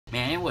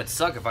Man, it would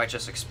suck if I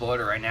just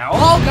exploded right now.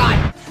 Oh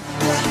god!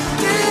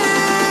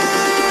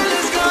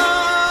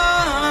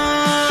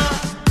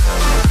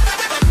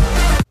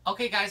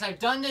 Okay guys, I've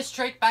done this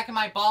trick back in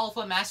my ball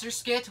flip master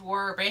skit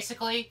where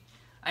basically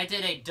I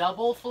did a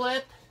double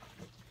flip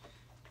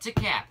to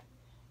cap.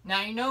 Now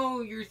I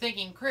know you're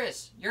thinking,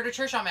 Chris, you're the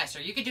trick shot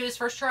master. You could do this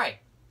first try.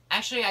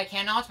 Actually, I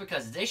cannot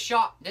because this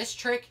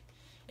trick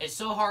is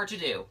so hard to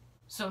do.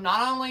 So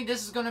not only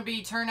this is going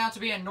to turn out to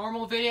be a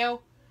normal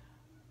video,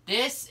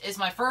 this is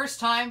my first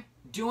time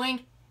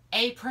doing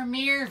a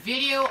premiere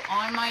video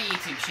on my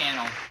YouTube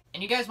channel.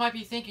 And you guys might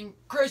be thinking,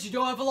 Chris, you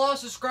don't have a lot of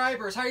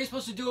subscribers. How are you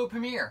supposed to do a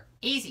premiere?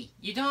 Easy.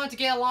 You don't have to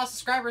get a lot of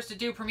subscribers to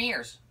do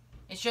premieres.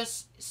 It's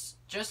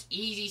just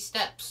easy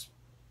steps,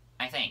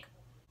 I think.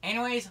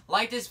 Anyways,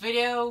 like this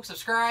video,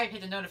 subscribe,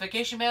 hit the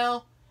notification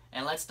bell,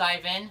 and let's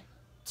dive in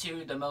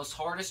to the most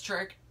hardest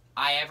trick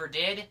I ever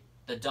did,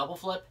 the double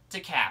flip to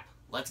cap.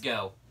 Let's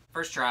go.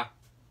 First try.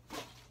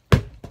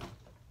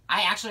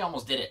 I actually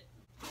almost did it.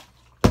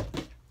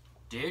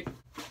 Dude,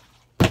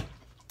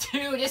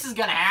 this is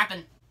gonna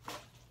happen.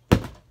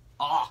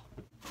 Oh.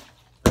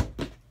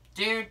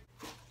 Dude.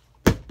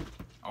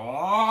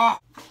 Oh.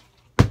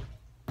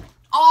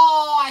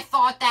 Oh, I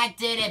thought that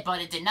did it,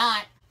 but it did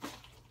not.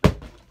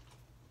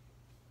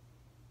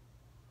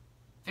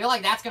 Feel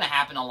like that's gonna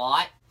happen a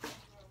lot.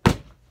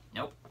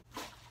 Nope.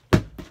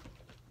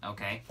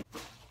 Okay.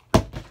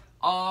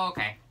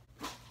 Okay.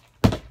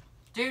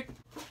 Dude.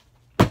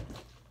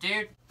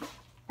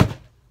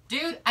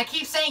 Dude, I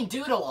keep saying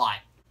dude a lot.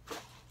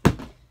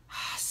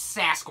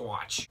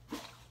 Sasquatch.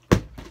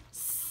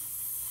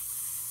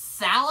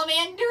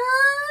 Salamander?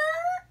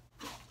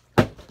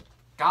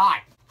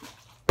 God.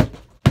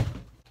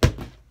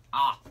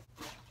 Ah.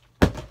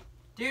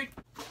 Dude.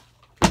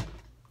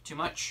 Too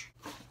much.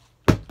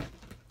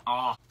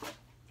 Oh.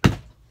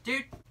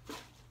 Dude.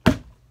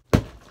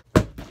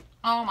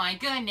 Oh my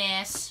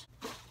goodness.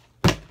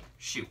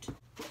 Shoot.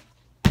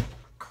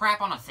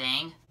 Crap on a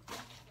thing.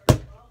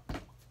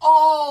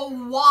 Oh,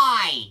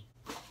 why?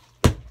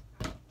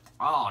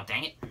 Oh,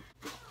 dang it.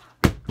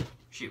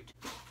 Shoot.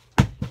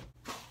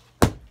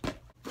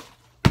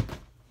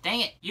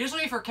 Dang it.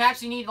 Usually for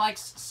caps you need like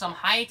some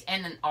height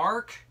and an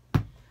arc.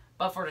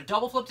 But for the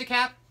double flip to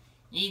cap,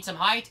 you need some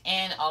height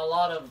and a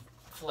lot of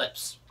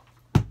flips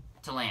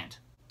to land.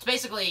 It's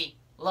basically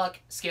luck,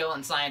 skill,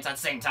 and science at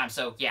the same time,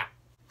 so yeah.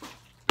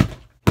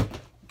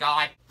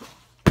 God.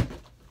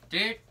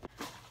 Dude.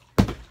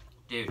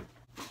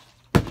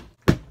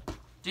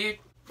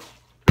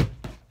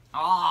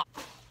 Oh.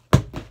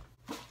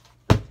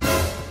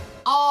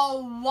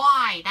 Oh,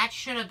 why? That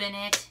should have been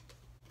it.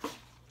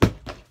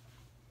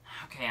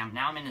 Okay,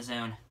 now I'm in the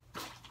zone.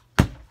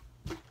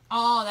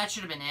 Oh, that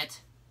should have been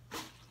it.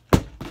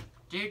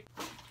 Dude.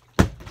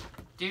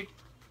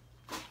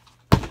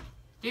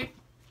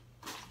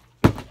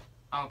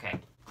 Okay.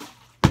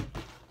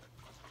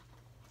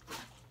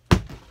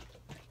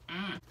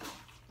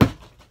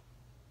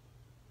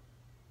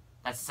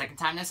 That's the second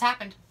time this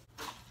happened.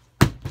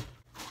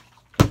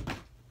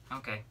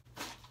 Okay.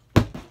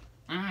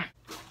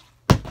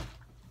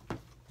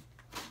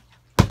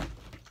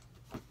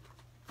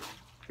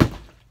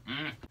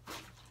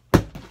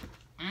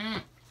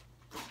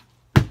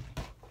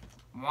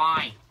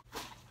 Why?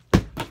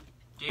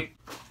 Dude.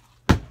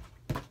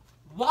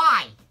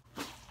 Why?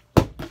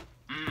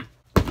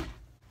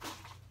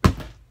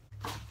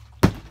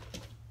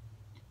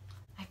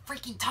 I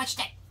freaking touched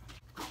it.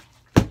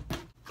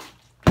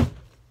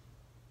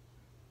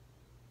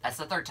 That's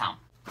the third time.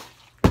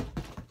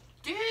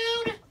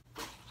 Dude!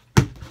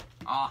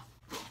 Oh.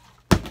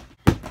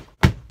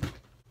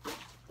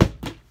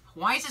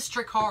 Why is this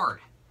trick hard?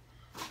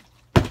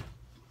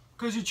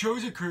 Because you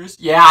chose it, Chris.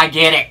 Yeah, I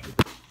get it.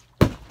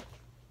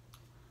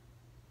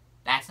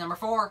 That's number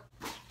 4.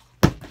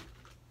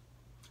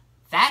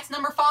 That's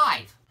number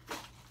 5.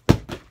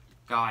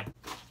 God.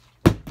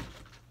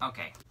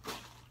 Okay.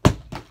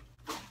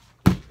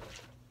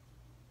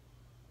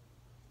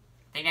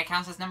 Think that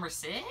counts as number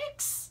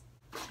 6?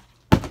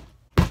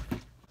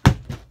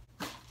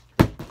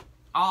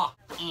 Oh,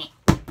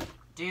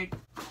 dude.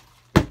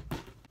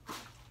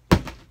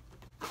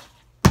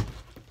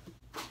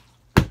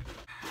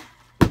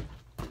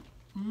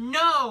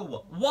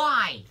 No!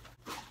 Why?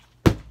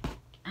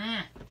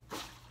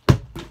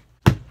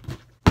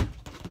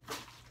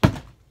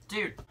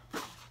 Dude.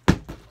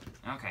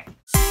 Okay.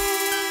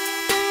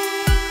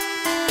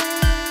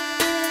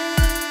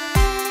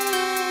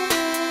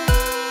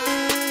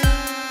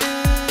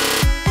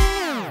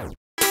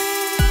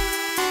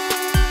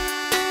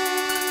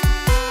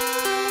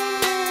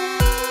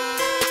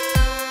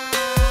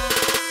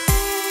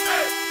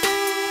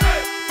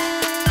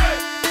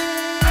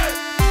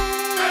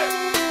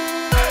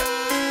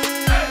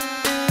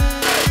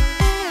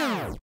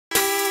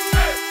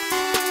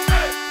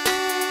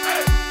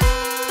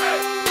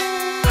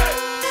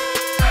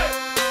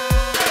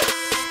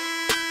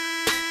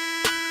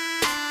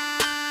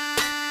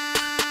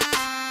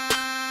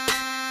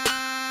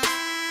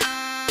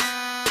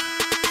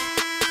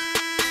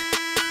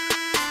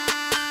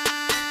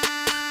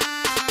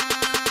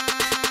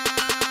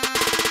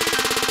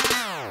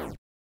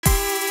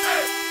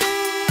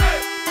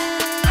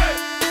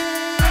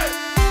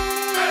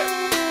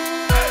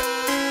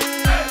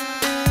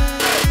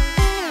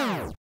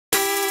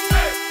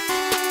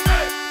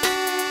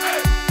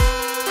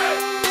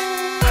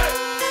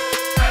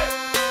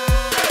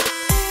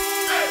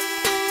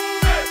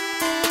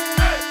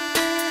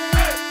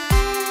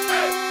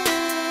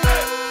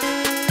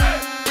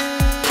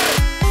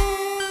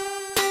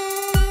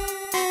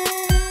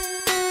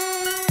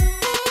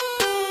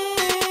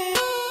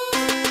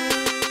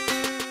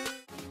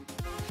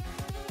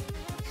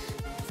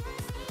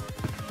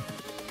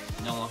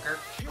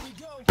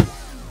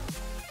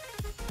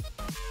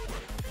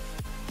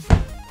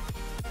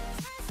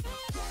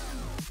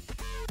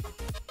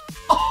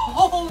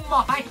 Oh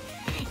my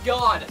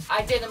god,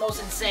 I did the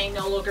most insane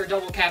no-looker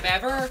double cap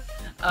ever.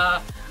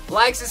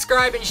 Like,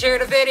 subscribe, and share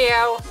the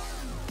video.